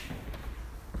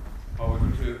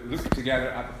look together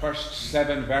at the first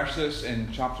 7 verses in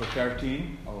chapter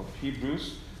 13 of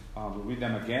Hebrews. We'll read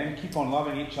them again. Keep on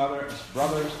loving each other as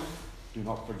brothers. Do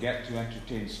not forget to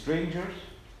entertain strangers,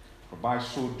 for by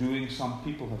so doing some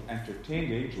people have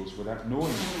entertained angels without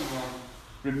knowing it.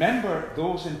 Remember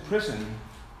those in prison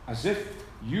as if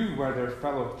you were their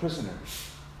fellow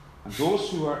prisoners, and those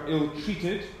who are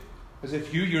ill-treated as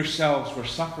if you yourselves were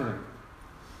suffering.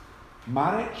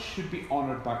 Marriage should be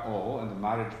honoured by all, and the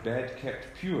marriage bed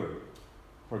kept pure,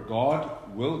 for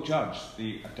God will judge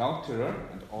the adulterer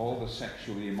and all the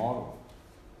sexually immoral.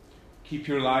 Keep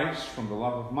your lives from the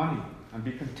love of money, and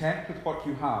be content with what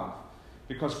you have,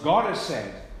 because God has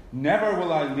said, "Never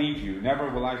will I leave you, never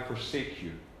will I forsake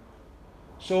you."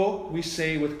 So we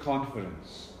say with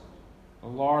confidence, "The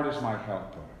Lord is my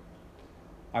helper.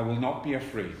 I will not be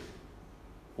afraid.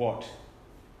 What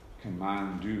can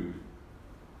man do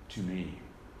to me?"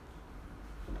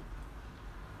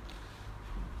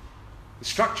 The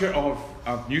structure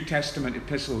of New Testament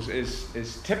epistles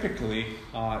is typically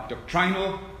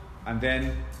doctrinal and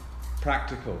then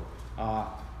practical.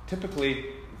 Typically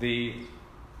the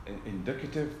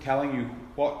indicative, telling you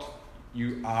what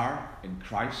you are in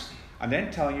Christ, and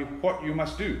then telling you what you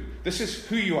must do. This is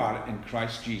who you are in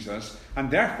Christ Jesus, and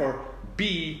therefore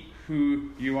be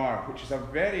who you are, which is a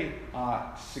very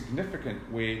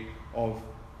significant way of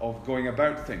going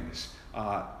about things.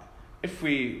 If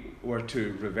we were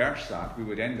to reverse that, we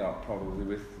would end up probably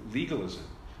with legalism,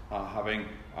 having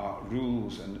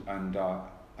rules and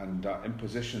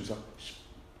impositions of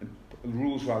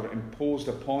rules rather imposed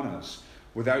upon us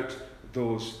without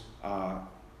those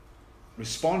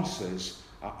responses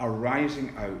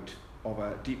arising out of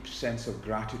a deep sense of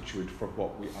gratitude for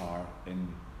what we are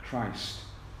in Christ.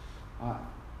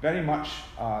 Very much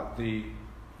the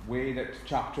way that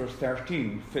chapter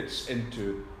 13 fits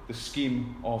into the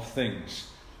scheme of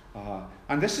things.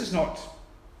 And this is not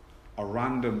a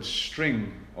random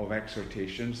string of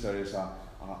exhortations. There is a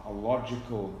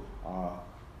logical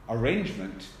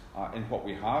arrangement in what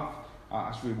we have.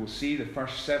 As we will see, the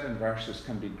first 7 verses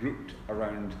can be grouped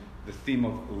around the theme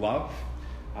of love.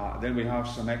 Then we have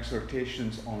some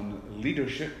exhortations on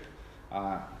leadership.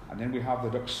 And then we have the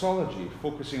doxology,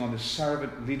 focusing on the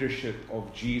servant leadership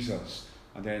of Jesus.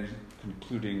 And then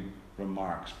concluding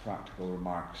remarks, practical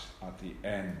remarks at the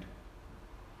end.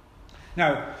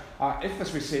 Now, if,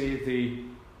 as we say, the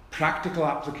practical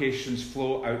applications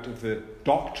flow out of the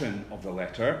doctrine of the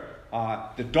letter,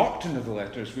 the doctrine of the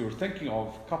letter, as we were thinking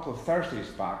of a couple of Thursdays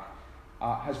back,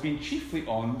 has been chiefly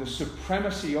on the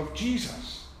supremacy of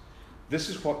Jesus. This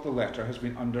is what the letter has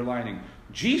been underlining.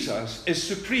 Jesus is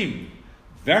supreme.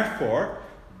 Therefore,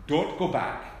 don't go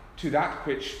back to that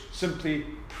which simply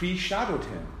pre-shadowed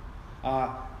him.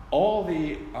 All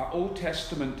the Old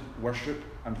Testament worship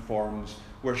and forms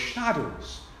were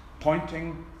shadows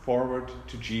pointing forward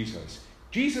to Jesus.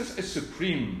 Jesus is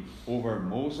supreme over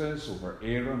Moses, over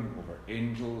Aaron, over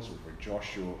angels, over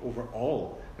Joshua, over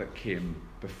all that came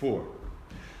before.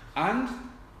 And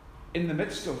in the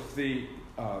midst of the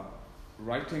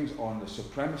writings on the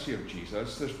supremacy of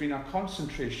Jesus, there's been a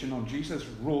concentration on Jesus'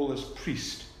 role as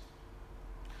priest.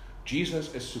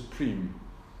 Jesus is supreme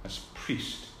as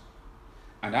priest.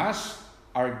 And as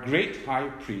our great high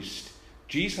priest,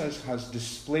 Jesus has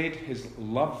displayed his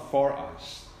love for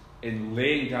us in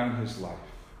laying down his life.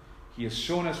 He has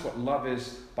shown us what love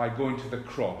is by going to the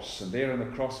cross, and there on the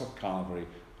cross of Calvary,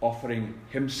 offering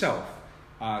himself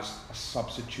as a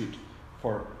substitute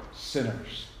for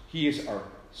sinners. He is our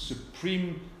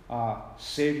supreme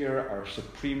Saviour, our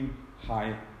supreme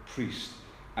high priest.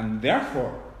 And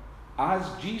therefore, as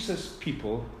Jesus'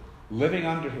 people living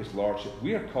under his lordship,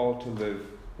 we are called to live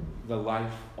the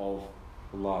life of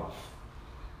love.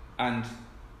 And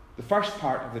the first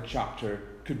part of the chapter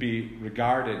could be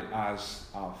regarded as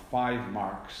 5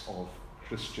 marks of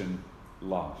Christian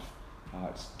love.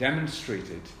 It's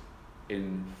demonstrated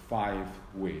in 5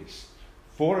 ways,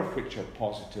 4 of which are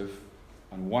positive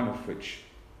and 1 of which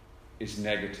is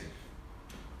negative.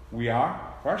 We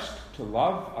are, first, to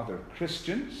love other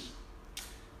Christians.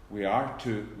 We are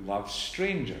to love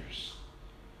strangers.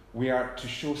 We are to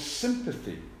show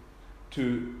sympathy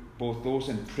to both those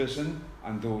in prison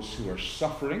and those who are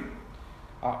suffering.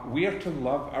 We are to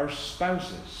love our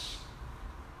spouses,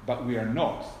 but we are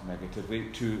not, negatively,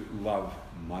 to love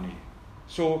money.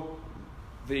 So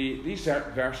these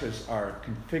verses are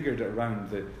configured around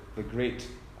the great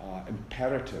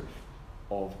imperative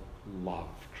of love.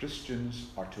 Christians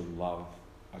are to love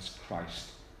as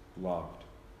Christ loved.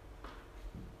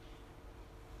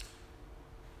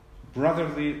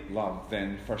 Brotherly love,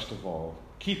 then, first of all.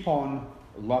 Keep on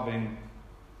loving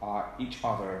each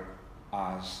other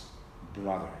as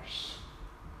brothers.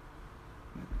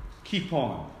 Keep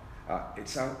on.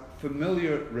 It's a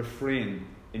familiar refrain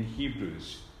in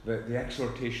Hebrews, the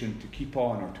exhortation to keep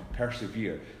on or to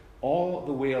persevere. All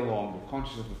the way along, we're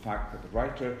conscious of the fact that the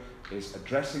writer is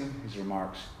addressing his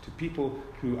remarks to people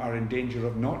who are in danger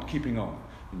of not keeping on,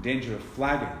 in danger of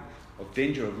flagging, of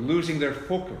danger of losing their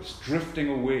focus, drifting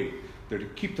away. They're to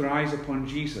keep their eyes upon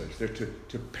Jesus. They're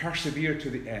to persevere to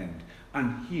the end.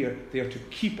 And here they are to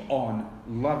keep on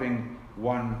loving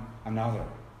one another.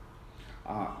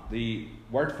 The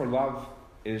word for love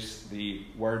is the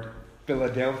word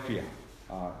Philadelphia,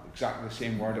 exactly the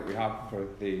same word that we have for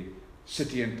the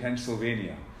city in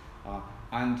Pennsylvania.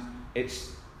 And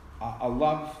it's a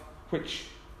love which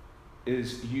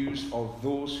is used of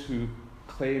those who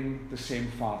claim the same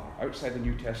Father. Outside the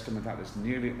New Testament, that is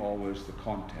nearly always the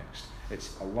context.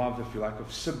 It's a love, if you like,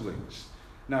 of siblings.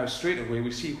 Now, straight away,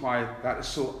 we see why that is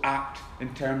so apt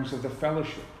in terms of the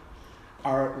fellowship.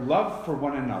 Our love for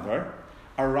one another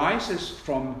arises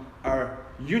from our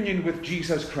union with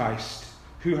Jesus Christ,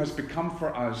 who has become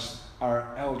for us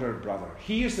our elder brother.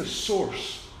 He is the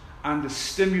source and the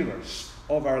stimulus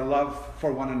of our love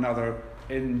for one another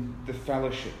in the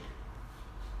fellowship.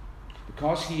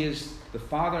 Because he is the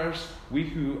Father's, we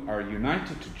who are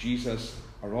united to Jesus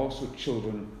are also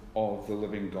children of the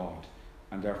living God,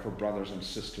 and therefore brothers and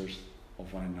sisters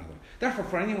of one another. Therefore,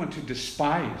 for anyone to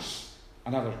despise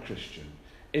another Christian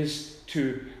is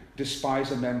to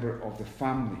despise a member of the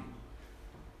family.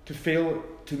 To fail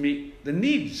to meet the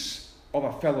needs of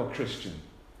a fellow Christian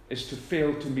is to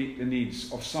fail to meet the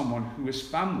needs of someone who is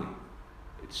family.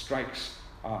 It strikes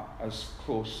as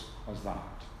close as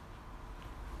that.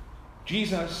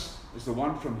 Jesus is the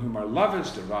one from whom our love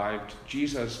is derived.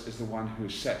 Jesus is the one who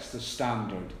sets the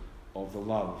standard of the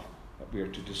love that we are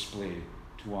to display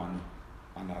to one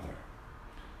another.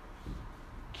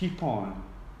 Keep on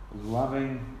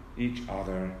loving each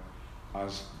other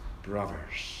as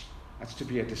brothers. That's to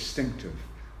be a distinctive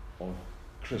of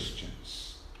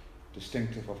Christians.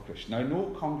 Distinctive of Christians. Now,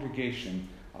 no congregation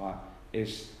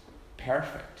is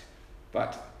perfect,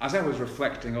 but as I was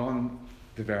reflecting on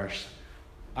the verse,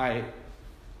 I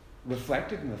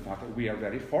reflected on the fact that we are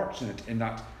very fortunate in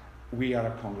that we are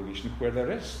a congregation where there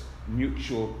is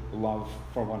mutual love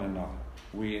for one another.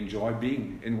 We enjoy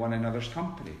being in one another's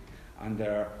company, and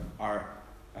there are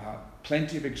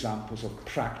plenty of examples of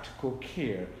practical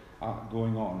care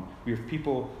going on. We have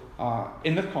people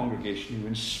in the congregation who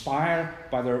inspire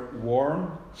by their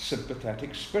warm,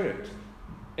 sympathetic spirit,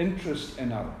 interest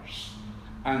in others.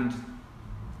 And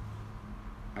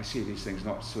I say these things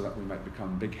not so that we might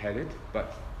become big-headed,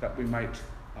 but that we might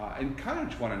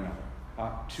encourage one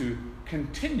another to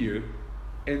continue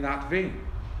in that vein.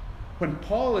 When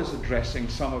Paul is addressing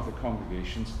some of the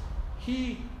congregations,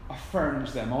 he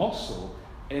affirms them also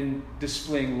in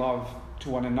displaying love to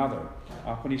one another.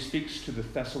 When he speaks to the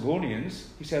Thessalonians,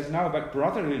 he says, "Now about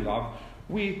brotherly love,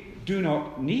 we do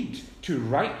not need to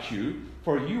write you,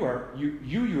 for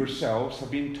you yourselves have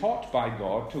been taught by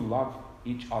God to love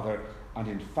each other, and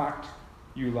in fact,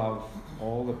 you love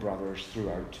all the brothers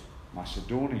throughout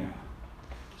Macedonia."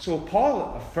 So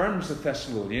Paul affirms the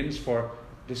Thessalonians for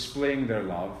displaying their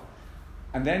love,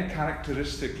 and then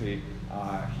characteristically,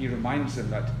 he reminds them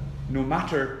that no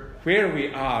matter where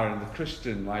we are in the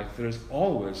Christian life, there is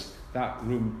always that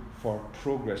room for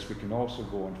progress. We can also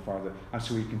go on further. And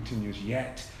so he continues,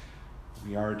 "Yet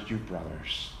we urge you,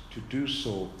 brothers, to do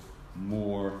so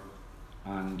more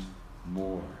and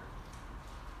more."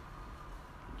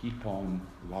 Keep on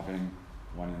loving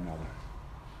one another.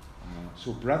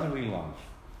 So brotherly love,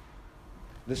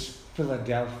 this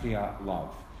Philadelphia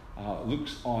love,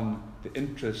 looks on the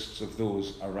interests of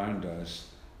those around us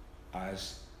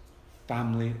as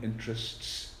family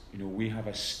interests. We have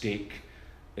a stake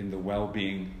in the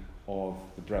well-being of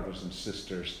the brothers and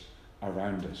sisters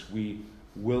around us. We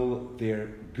will their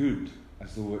good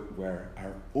as though it were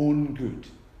our own good.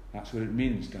 That's what it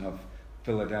means to have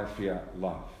Philadelphia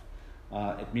love.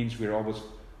 It means we're always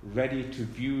ready to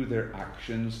view their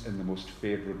actions in the most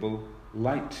favourable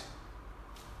light.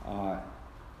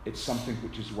 It's something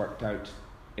which is worked out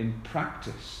in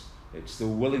practice. It's the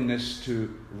willingness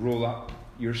to roll up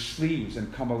your sleeves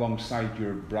and come alongside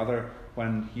your brother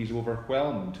when he's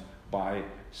overwhelmed by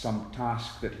some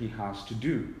task that he has to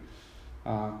do.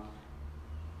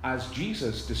 As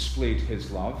Jesus displayed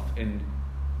his love in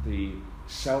the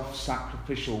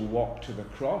self-sacrificial walk to the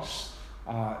cross,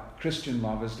 Christian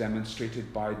love is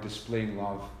demonstrated by displaying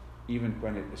love even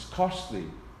when it is costly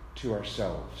to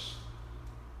ourselves.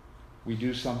 We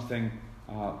do something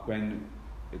when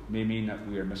it may mean that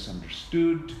we are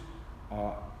misunderstood.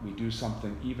 We do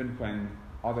something even when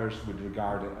others would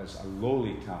regard it as a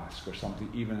lowly task or something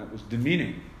even that was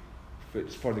demeaning, if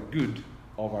it's for the good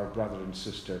of our brother and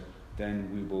sister, then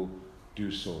we will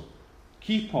do so.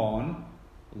 Keep on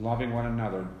loving one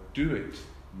another. Do it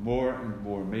more and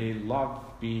more. May love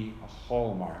be a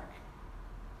hallmark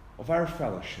of our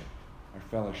fellowship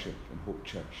in Hope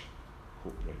Church,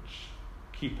 Hope Ridge.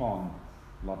 Keep on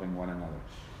loving one another.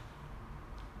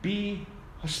 Be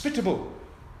hospitable.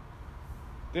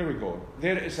 There we go.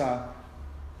 There is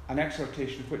an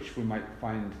exhortation which we might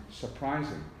find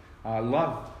surprising.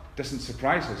 Love doesn't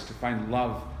surprise us to find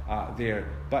love there,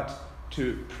 but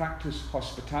to practice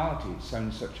hospitality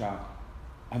sounds such a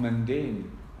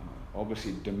mundane,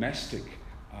 obviously domestic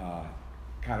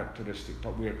characteristic,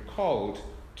 but we are called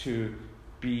to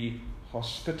be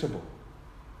hospitable.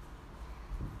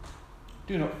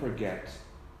 Do not forget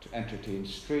to entertain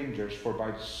strangers, for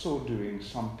by so doing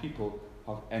some people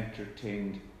have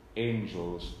entertained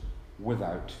angels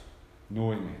without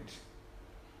knowing it.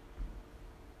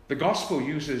 The gospel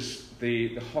uses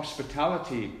the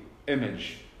hospitality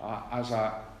image as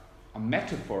a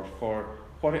metaphor for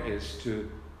what it is to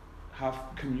have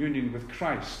communion with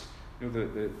Christ. You know,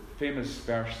 the famous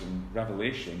verse in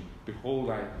Revelation, "Behold,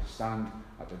 I stand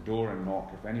at the door and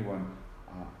knock. If anyone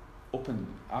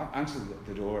answers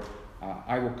the door,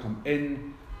 I will come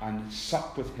in and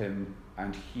sup with him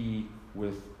and he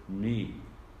with me."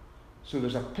 So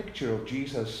there's a picture of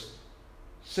Jesus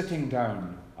sitting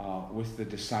down with the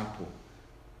disciple,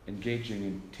 engaging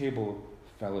in table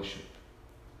fellowship.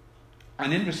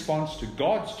 And in response to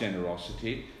God's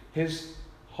generosity, his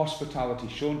hospitality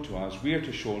shown to us, we are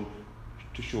to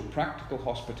show practical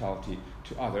hospitality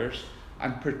to others,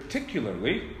 and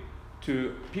particularly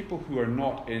to people who are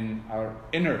not in our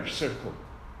inner circle.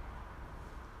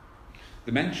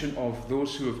 The mention of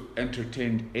those who have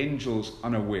entertained angels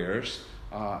unawares,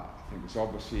 I think it's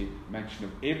obviously mention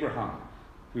of Abraham,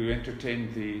 who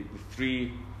entertained the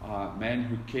three men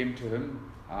who came to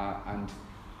him, and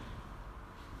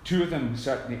two of them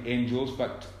certainly angels,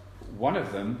 but one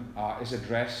of them is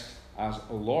addressed as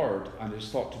a Lord and is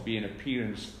thought to be an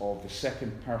appearance of the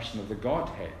second person of the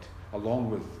Godhead, along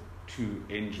with two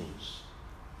angels.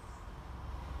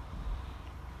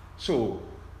 So,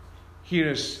 here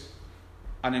is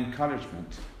an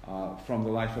encouragement from the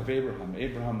life of Abraham.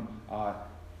 Abraham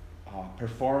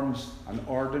performs an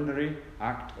ordinary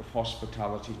act of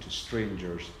hospitality to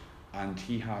strangers, and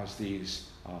he has these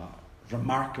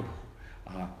remarkable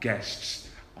guests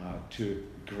to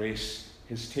grace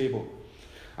his table.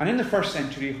 And in the first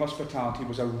century, hospitality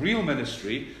was a real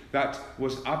ministry that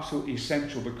was absolutely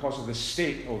essential because of the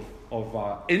state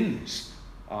of inns,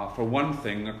 for one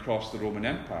thing, across the Roman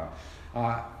Empire.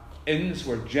 Inns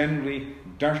were generally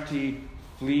dirty,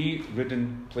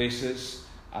 flea-ridden places.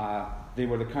 They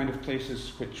were the kind of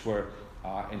places which were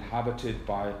inhabited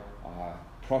by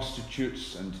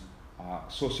prostitutes and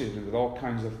associated with all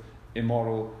kinds of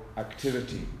immoral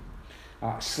activity.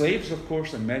 Slaves, of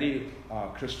course, and many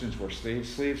Christians were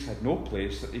slaves. Slaves had no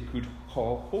place that they could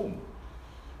call home.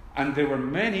 And there were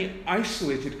many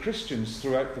isolated Christians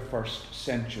throughout the first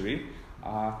century,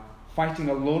 fighting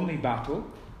a lonely battle,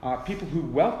 people who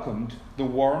welcomed the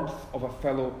warmth of a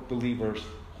fellow believer's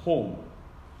home.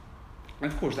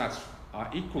 And of course, that's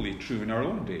equally true in our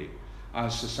own day,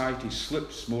 as society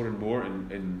slips more and more,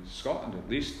 in Scotland at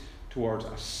least, towards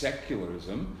a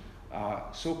secularism.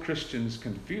 So Christians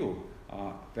can feel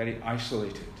very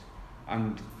isolated,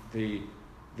 and the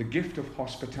gift of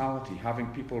hospitality, having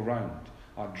people around,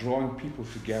 drawing people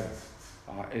together,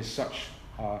 is such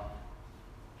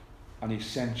an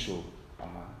essential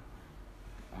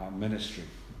ministry.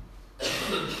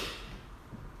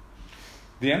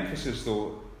 The emphasis,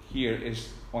 though, here is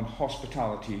on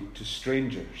hospitality to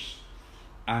strangers,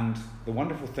 and the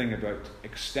wonderful thing about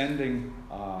extending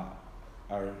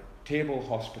our table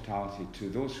hospitality to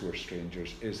those who are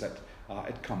strangers is that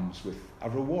it comes with a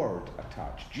reward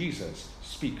attached. Jesus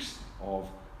speaks of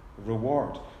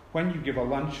reward. When you give a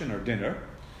luncheon or dinner,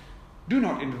 do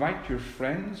not invite your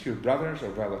friends, your brothers or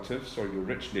relatives, or your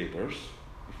rich neighbours.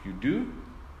 If you do,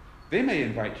 they may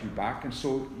invite you back, and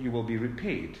so you will be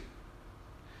repaid.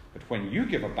 But when you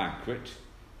give a banquet,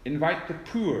 invite the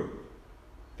poor,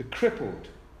 the crippled,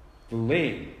 the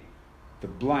lame, the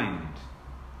blind,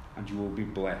 and you will be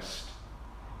blessed.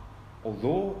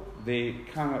 Although they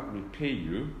cannot repay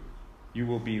you, you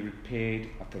will be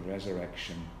repaid at the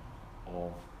resurrection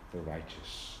of the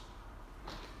righteous.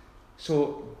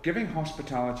 So, giving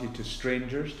hospitality to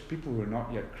strangers, to people who are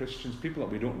not yet Christians, people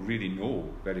that we don't really know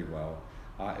very well,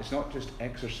 it's not just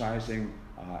exercising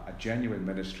a genuine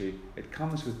ministry. It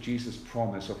comes with Jesus'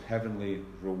 promise of heavenly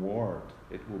reward.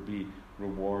 It will be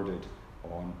rewarded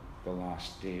on the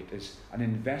last day. It is an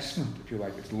investment, if you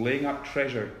like. It's laying up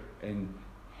treasure in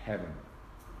heaven.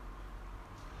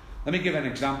 Let me give an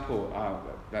example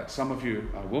that some of you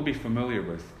will be familiar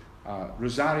with.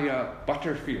 Rosaria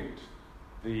Butterfield.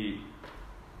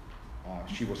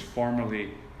 She was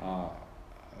formerly a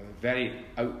very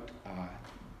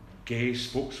gay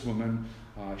spokeswoman.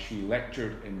 She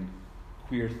lectured in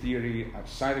queer theory at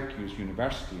Syracuse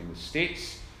University in the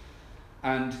States.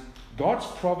 And God's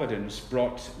providence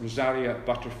brought Rosaria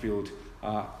Butterfield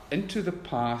into the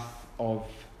path of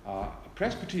a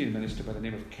Presbyterian minister by the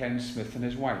name of Ken Smith and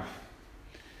his wife.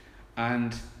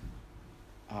 And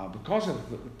because of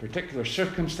the particular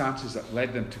circumstances that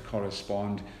led them to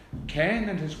correspond, Ken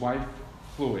and his wife,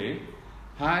 Chloe,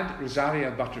 had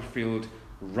Rosaria Butterfield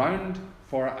round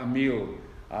for a meal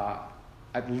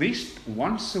at least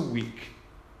once a week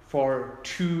for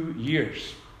 2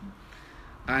 years.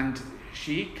 And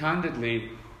she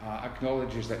candidly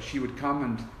acknowledges that she would come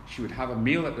and she would have a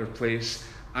meal at their place,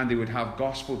 and they would have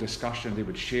gospel discussion, they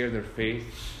would share their faith,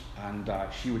 and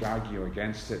she would argue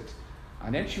against it.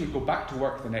 And then she would go back to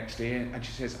work the next day, and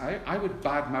she says, I would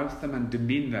badmouth them and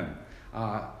demean them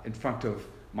in front of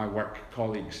my work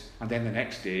colleagues, and then the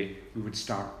next day we would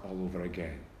start all over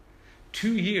again.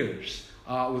 2 years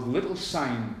with little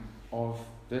sign of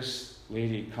this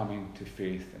lady coming to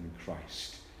faith in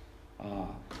Christ.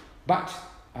 But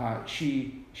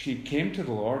she came to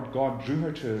the Lord. God drew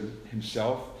her to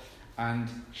himself, and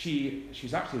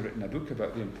she's actually written a book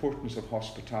about the importance of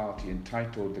hospitality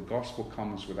entitled The Gospel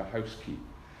Comes with a House Key.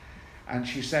 And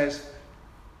she says,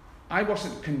 I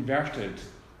wasn't converted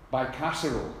by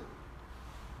casserole.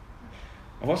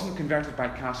 I wasn't converted by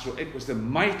casserole. It was the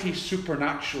mighty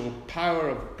supernatural power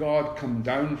of God come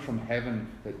down from heaven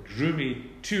that drew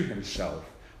me to himself.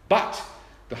 But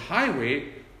the highway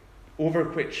over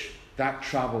which that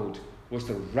travelled was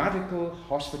the radical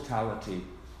hospitality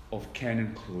of Ken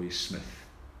and Chloe Smith.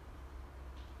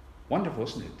 Wonderful,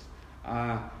 isn't it?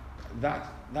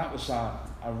 That was a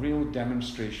real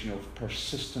demonstration of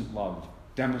persistent love,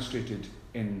 demonstrated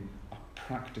in a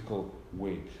practical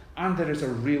way. And there is a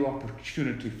real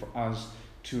opportunity for us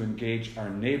to engage our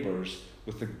neighbours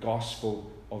with the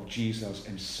gospel of Jesus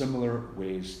in similar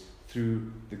ways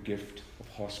through the gift of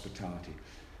hospitality.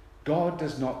 God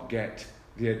does not get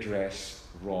the address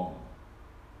wrong.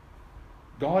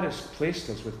 God has placed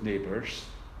us with neighbours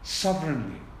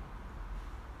sovereignly.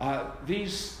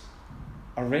 These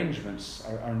arrangements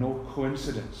are no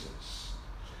coincidences,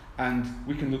 and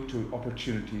we can look to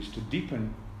opportunities to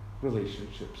deepen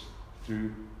relationships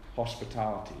through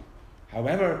hospitality.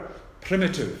 However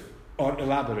primitive or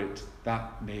elaborate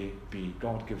that may be,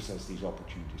 God gives us these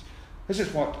opportunities. This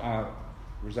is what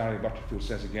Rosaria Butterfield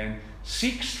says again: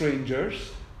 seek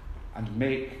strangers and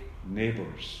make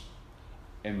neighbours.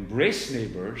 Embrace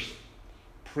neighbours,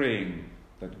 praying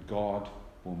that God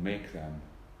will make them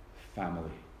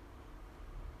family.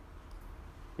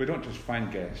 We don't just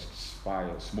find guests by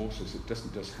osmosis. It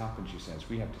doesn't just happen, she says.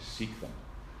 We have to seek them.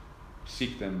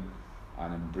 Seek them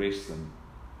and embrace them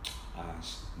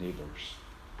as neighbours.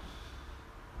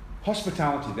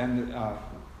 Hospitality then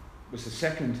was the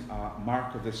second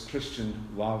mark of this Christian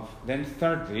love. Then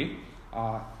thirdly,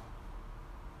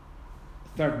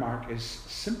 third mark is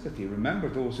sympathy. Remember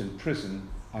those in prison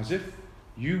as if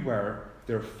you were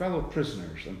their fellow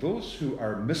prisoners, and those who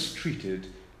are mistreated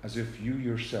as if you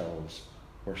yourselves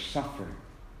were suffering.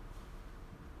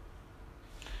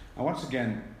 Now once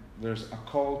again, there's a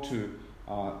call to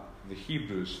the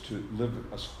Hebrews to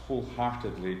live as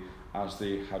wholeheartedly as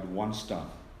they had once done.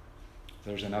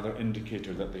 There's another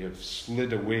indicator that they have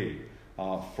slid away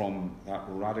from that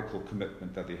radical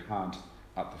commitment that they had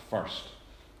at the first.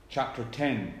 Chapter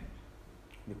 10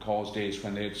 recalls days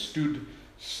when they had stood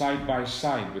side by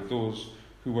side with those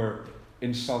who were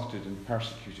insulted and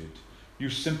persecuted. You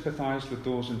sympathized with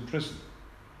those in prison.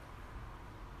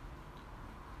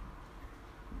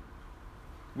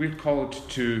 We're called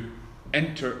to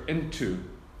enter into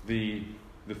the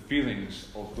feelings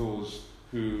of those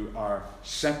who are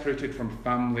separated from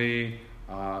family,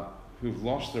 who've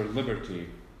lost their liberty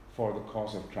for the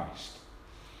cause of Christ.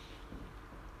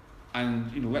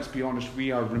 And, let's be honest,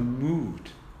 we are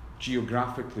removed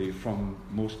geographically from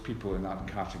most people in that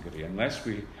category, unless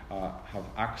we have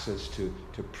access to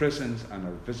prisons and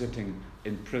are visiting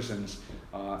in prisons.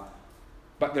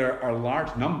 But there are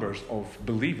large numbers of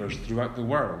believers throughout the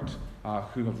world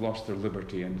who have lost their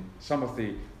liberty, and some of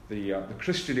the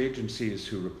Christian agencies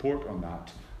who report on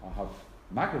that have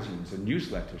magazines and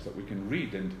newsletters that we can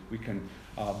read, and we can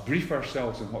brief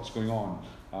ourselves on what's going on.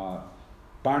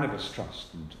 Barnabas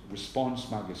Trust and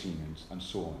Response Magazine and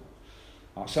so on.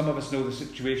 Some of us know the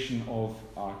situation of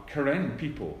Karen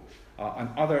people and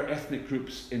other ethnic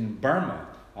groups in Burma,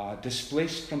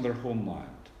 displaced from their homeland,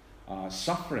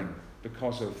 suffering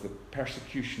because of the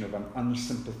persecution of an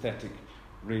unsympathetic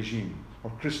regime,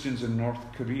 or Christians in North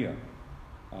Korea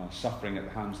suffering at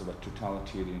the hands of a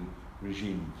totalitarian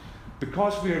regime.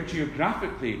 Because we are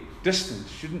geographically distant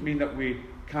shouldn't mean that we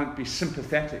can't be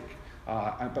sympathetic,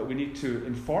 but we need to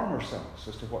inform ourselves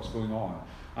as to what's going on.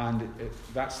 And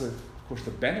that's, of course,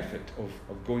 the benefit of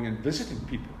going and visiting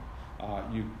people.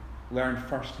 You learn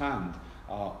firsthand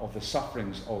of the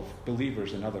sufferings of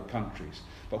believers in other countries.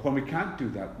 But when we can't do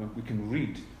that, we can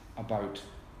read about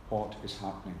what is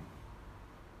happening.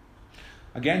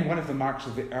 Again, one of the marks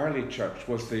of the early church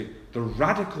was the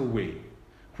radical way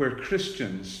where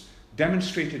Christians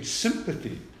demonstrated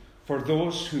sympathy for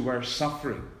those who were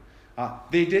suffering.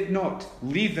 They did not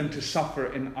leave them to suffer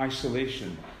in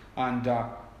isolation. And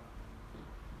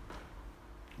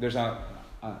there's a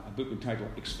book entitled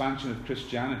Expansion of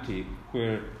Christianity,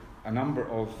 where a number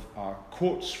of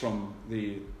quotes from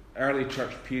the early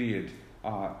church period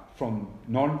from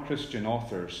non-Christian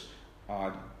authors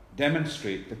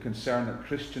demonstrate the concern that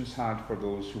Christians had for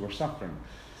those who were suffering.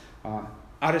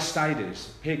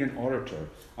 Aristides, a pagan orator,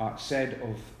 said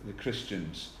of the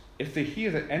Christians, "If they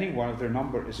hear that any one of their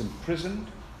number is imprisoned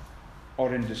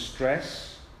or in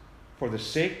distress for the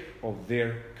sake of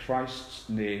their Christ's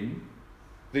name,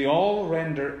 they all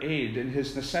render aid in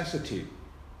his necessity,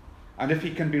 and if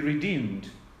he can be redeemed,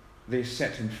 they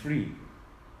set him free."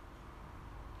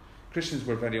 Christians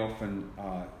were very often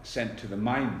sent to the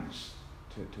mines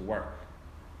to work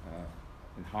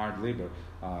in hard labour,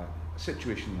 a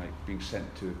situation like being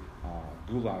sent to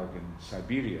Gulag in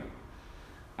Siberia.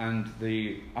 And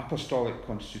the apostolic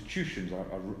constitutions,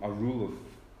 a rule of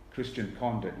Christian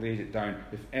conduct, laid it down: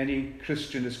 if any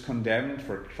Christian is condemned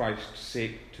for Christ's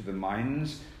sake to the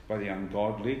mines by the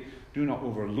ungodly, do not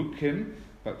overlook him,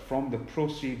 but from the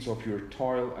proceeds of your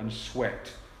toil and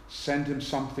sweat, send him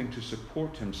something to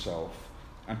support himself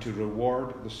and to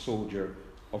reward the soldier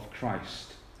of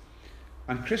Christ.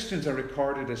 And Christians are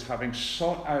recorded as having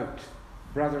sought out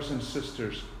brothers and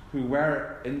sisters who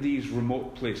were in these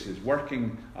remote places,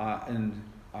 working in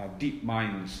deep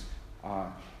mines,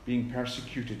 being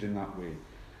persecuted in that way,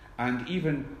 and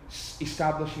even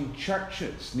establishing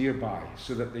churches nearby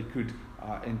so that they could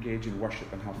engage in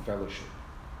worship and have fellowship.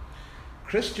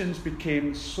 Christians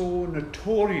became so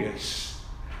notorious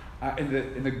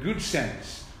in the good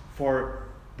sense for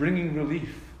bringing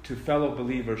relief to fellow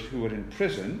believers who were in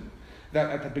prison that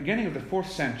at the beginning of the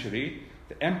 4th century,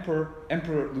 the Emperor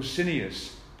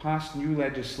Licinius passed new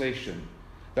legislation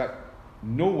that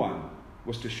no one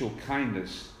was to show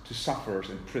kindness to sufferers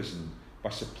in prison by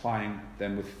supplying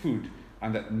them with food,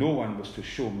 and that no one was to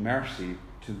show mercy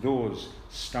to those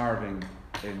starving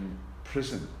in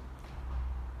prison.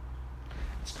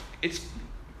 It's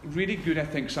really good, I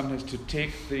think, sometimes to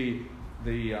take the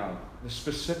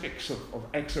specifics of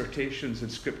exhortations in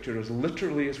Scripture as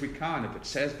literally as we can. If it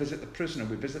says visit the prisoner,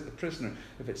 we visit the prisoner.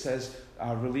 If it says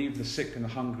relieve the sick and the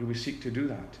hungry, we seek to do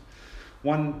that.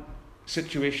 One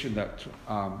situation that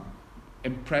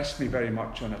impressed me very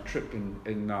much on a trip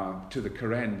to the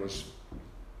Karen was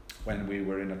when we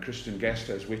were in a Christian guest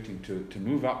house waiting to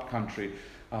move up country.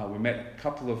 We met a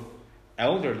couple of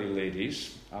elderly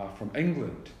ladies from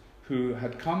England who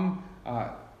had come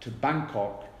to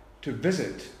Bangkok to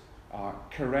visit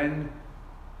Karen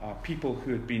people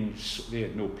who they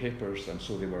had no papers, and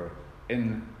so they were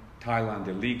in Thailand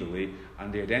illegally,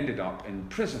 and they had ended up in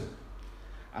prison.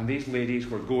 And these ladies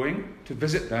were going to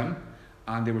visit them,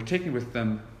 and they were taking with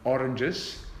them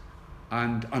oranges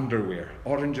and underwear.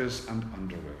 Oranges and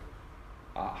underwear.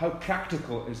 How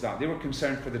practical is that? They were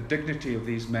concerned for the dignity of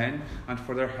these men and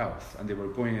for their health, and they were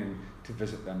going in to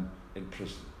visit them in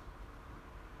prison.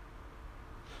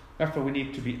 Therefore, we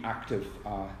need to be active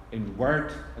in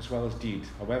word as well as deed,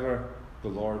 however the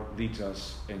Lord leads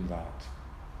us in that.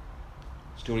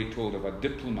 A story told of a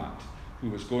diplomat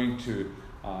who was going to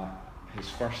his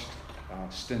first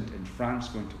stint in France,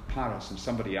 going to Paris, and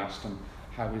somebody asked him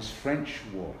how his French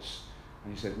was.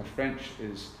 And he said, "My French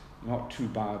is not too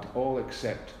bad, all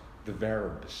except the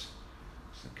verbs."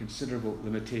 It's a considerable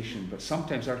limitation, but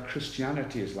sometimes our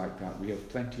Christianity is like that. We have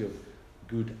plenty of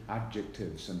good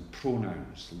adjectives and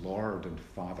pronouns, Lord and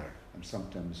Father, and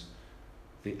sometimes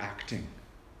the acting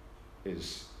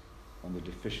is on the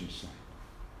deficient side.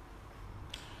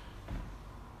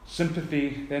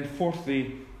 Sympathy, then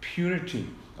fourthly, purity.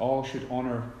 All should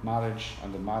honour marriage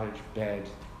and the marriage bed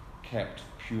kept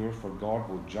pure, for God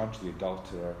will judge the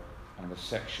adulterer and the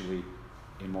sexually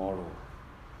immoral.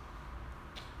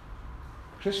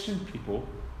 Christian people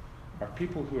are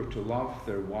people who are to love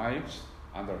their wives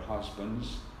and their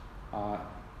husbands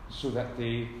so that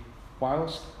they,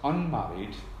 whilst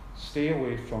unmarried, stay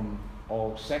away from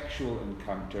all sexual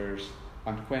encounters,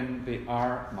 and when they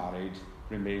are married,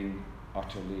 remain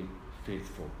utterly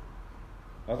faithful.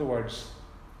 In other words,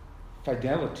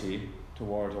 fidelity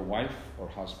toward a wife or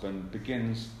husband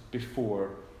begins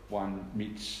before one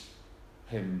meets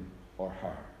him or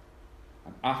her.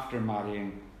 And after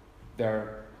marrying,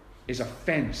 there is a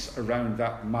fence around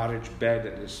that marriage bed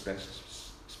that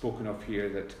is spoken of here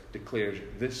that declares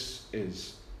this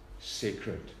is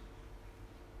sacred.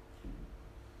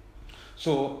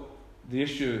 So the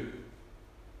issue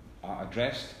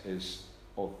addressed is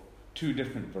of two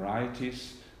different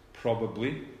varieties,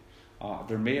 probably.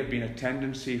 There may have been a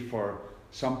tendency for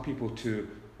some people to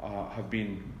have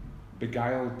been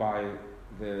beguiled by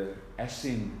the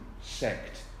Essene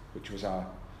sect, which was a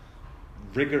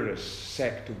rigorous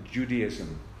sect of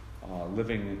Judaism,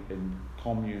 living in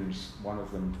communes, one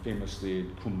of them famously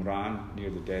in Qumran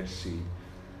near the Dead Sea.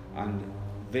 And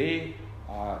they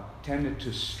tended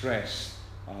to stress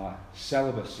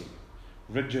celibacy,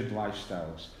 rigid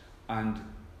lifestyles, and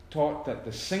taught that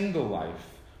the single life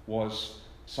was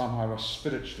somehow a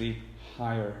spiritually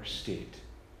higher state.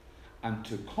 And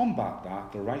to combat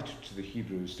that, the writer to the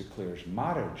Hebrews declares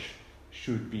marriage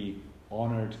should be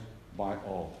honoured by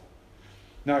all.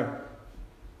 Now,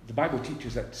 the Bible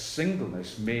teaches that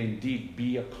singleness may indeed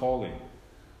be a calling,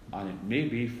 and it may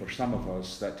be for some of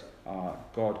us that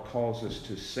God calls us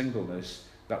to singleness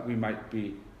that we might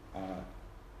be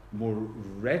more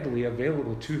readily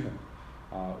available to Him.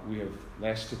 We have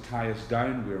less to tie us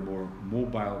down, we're more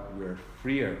mobile, we're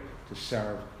freer to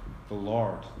serve the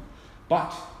Lord.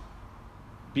 But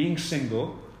being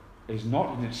single is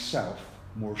not in itself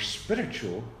more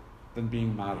spiritual than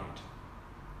being married.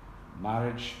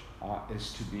 Marriage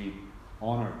is to be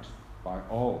honoured by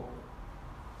all.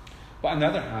 But on the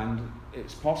other hand,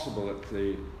 it's possible that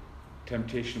the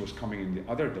temptation was coming in the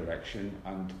other direction,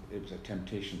 and it was a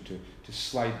temptation to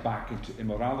slide back into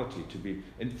immorality, to be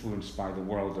influenced by the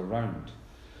world around.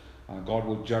 God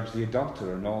will judge the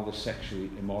adulterer and all the sexually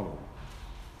immoral.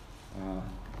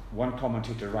 One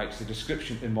commentator writes, the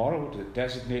description immoral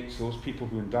designates those people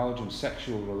who indulge in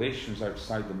sexual relations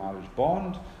outside the marriage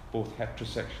bond, both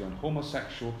heterosexual and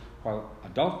homosexual, while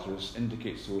adulterous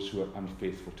indicates those who are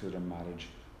unfaithful to their marriage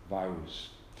vows.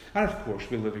 And of course,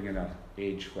 we're living in an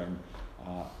age when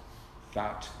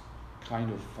that kind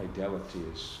of fidelity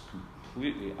is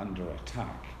completely under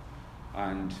attack,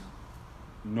 and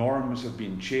norms have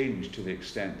been changed to the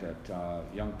extent that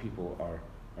young people are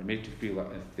made to feel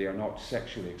that if they are not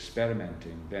sexually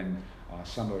experimenting, then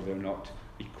somehow they're not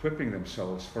equipping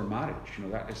themselves for marriage. You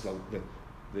know, that is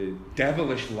the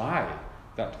devilish lie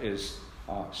that is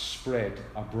spread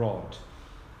abroad,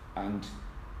 and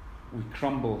we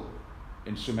crumble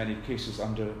in so many cases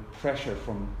under pressure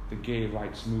from the gay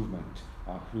rights movement,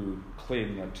 who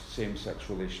claim that same-sex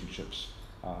relationships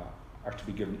are to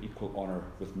be given equal honour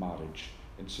with marriage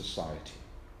in society.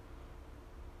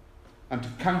 And to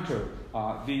counter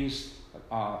these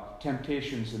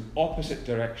temptations in opposite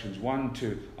directions, one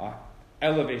to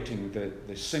elevating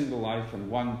the single life,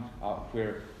 and one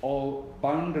where all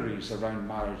boundaries around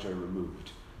marriage are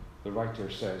removed, the writer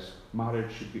says,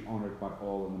 marriage should be honoured by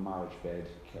all, and the marriage bed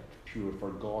kept pure, for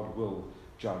God will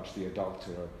judge the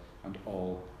adulterer and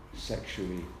all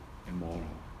sexually immoral.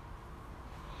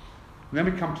 And then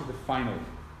we come to the final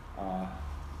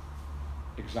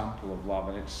example of love,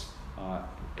 and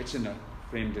it's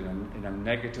framed in a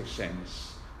negative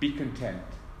sense. Be content.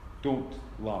 Don't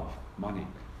love money.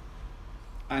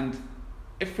 And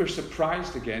if we're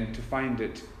surprised again to find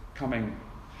it coming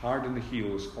hard in the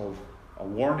heels of a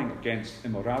warning against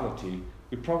immorality,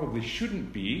 we probably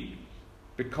shouldn't be,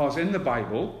 because in the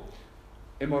Bible,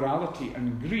 immorality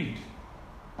and greed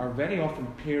are very often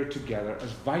paired together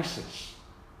as vices.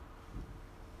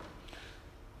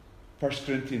 1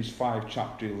 Corinthians 5,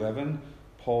 chapter 11,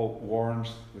 Paul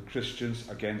warns the Christians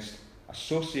against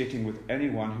associating with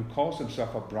anyone who calls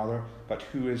himself a brother but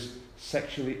who is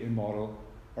sexually immoral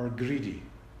or greedy.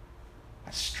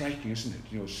 That's striking, isn't it?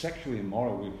 You know, sexually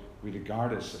immoral we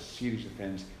regard as a serious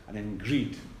offence, and then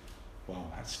greed.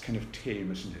 Wow, that's kind of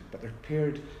tame, isn't it? But they're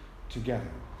paired together.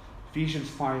 Ephesians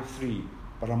 5:3,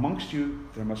 but amongst you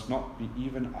there must not be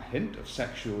even a hint of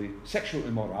sexual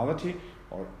immorality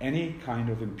or any kind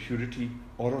of impurity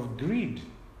or of greed,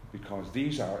 because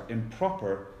these are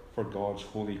improper for God's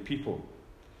holy people.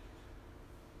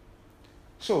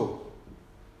 So,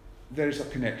 there is a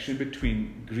connection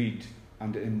between greed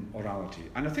and immorality.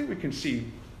 And I think we can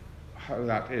see how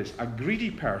that is. A greedy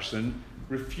person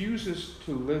refuses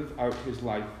to live out his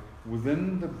life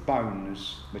within the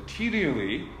bounds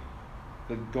materially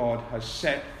that God has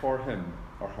set for him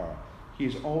or her. He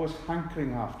is always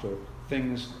hankering after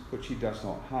things which he does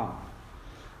not have.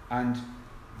 And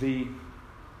the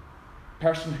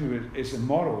person who is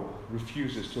immoral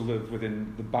refuses to live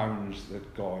within the bounds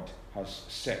that God has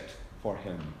set for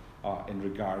him in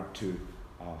regard to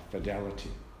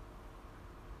fidelity.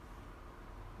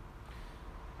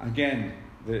 Again,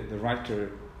 the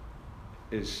writer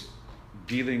is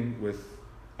dealing with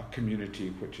a community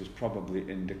which is probably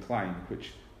in decline,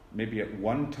 which maybe at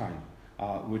one time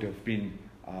would have been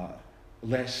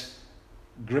less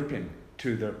gripping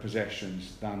to their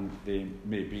possessions than they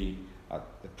may be at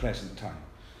the present time.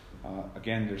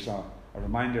 Again, there's a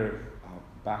reminder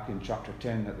back in chapter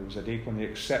 10 that there was a day when they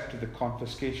accepted the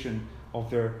confiscation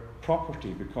of their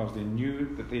property because they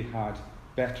knew that they had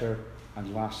better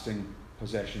and lasting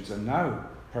possessions. And now,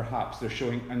 perhaps, they're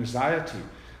showing anxiety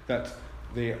that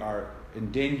they are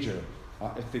in danger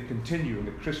if they continue in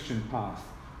the Christian path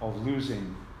of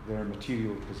losing their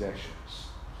material possessions.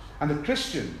 And the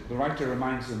Christian, the writer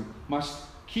reminds them, must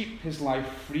keep his life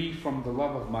free from the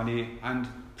love of money and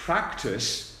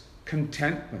practice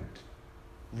contentment,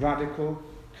 radical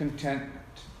contentment.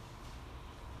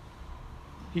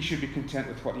 He should be content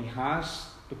with what he has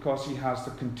because he has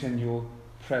the continual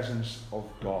presence of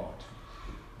God.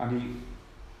 And he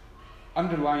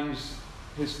underlines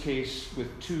his case with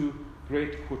two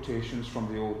great quotations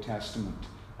from the Old Testament.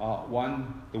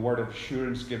 One, the word of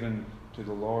assurance given to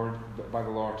the Lord, by the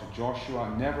Lord to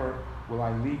Joshua, never will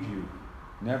I leave you,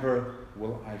 never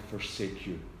will I forsake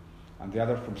you. And the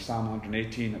other from Psalm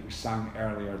 118 that we sang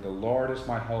earlier, the Lord is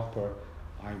my helper,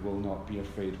 I will not be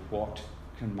afraid. What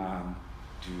can man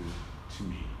do to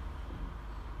me?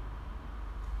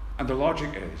 And the logic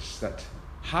is that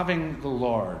having the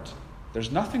Lord,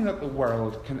 there's nothing that the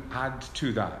world can add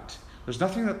to that. There's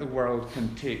nothing that the world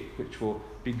can take which will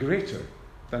be greater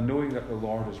than knowing that the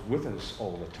Lord is with us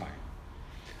all the time.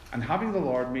 And having the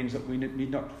Lord means that we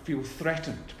need not feel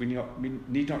threatened. We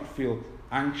need not feel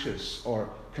anxious or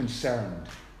concerned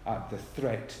at the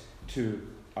threat to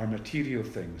our material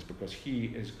things because he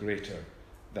is greater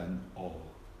than all.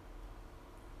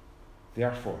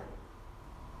 Therefore,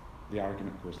 the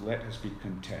argument goes, let us be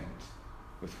content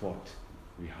with what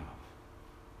we have.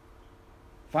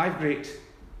 5 great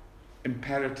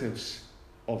imperatives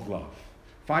of love.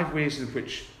 5 ways in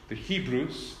which the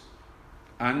Hebrews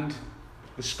and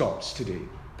the Scots today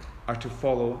are to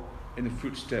follow in the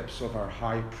footsteps of our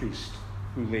high priest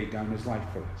who laid down his life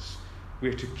for us.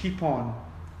 We're to keep on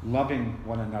loving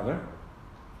one another.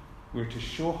 We're to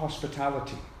show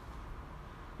hospitality.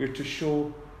 We're to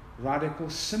show radical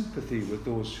sympathy with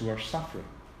those who are suffering.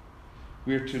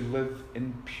 We're to live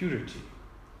in purity.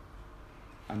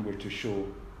 And we're to show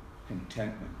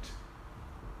contentment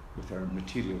with our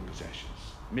material possessions.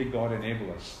 May God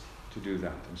enable us to do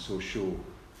that and so show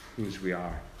whose we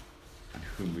are and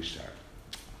whom we serve.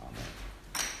 Amen.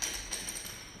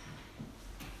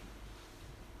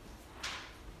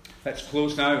 Let's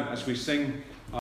close now as we sing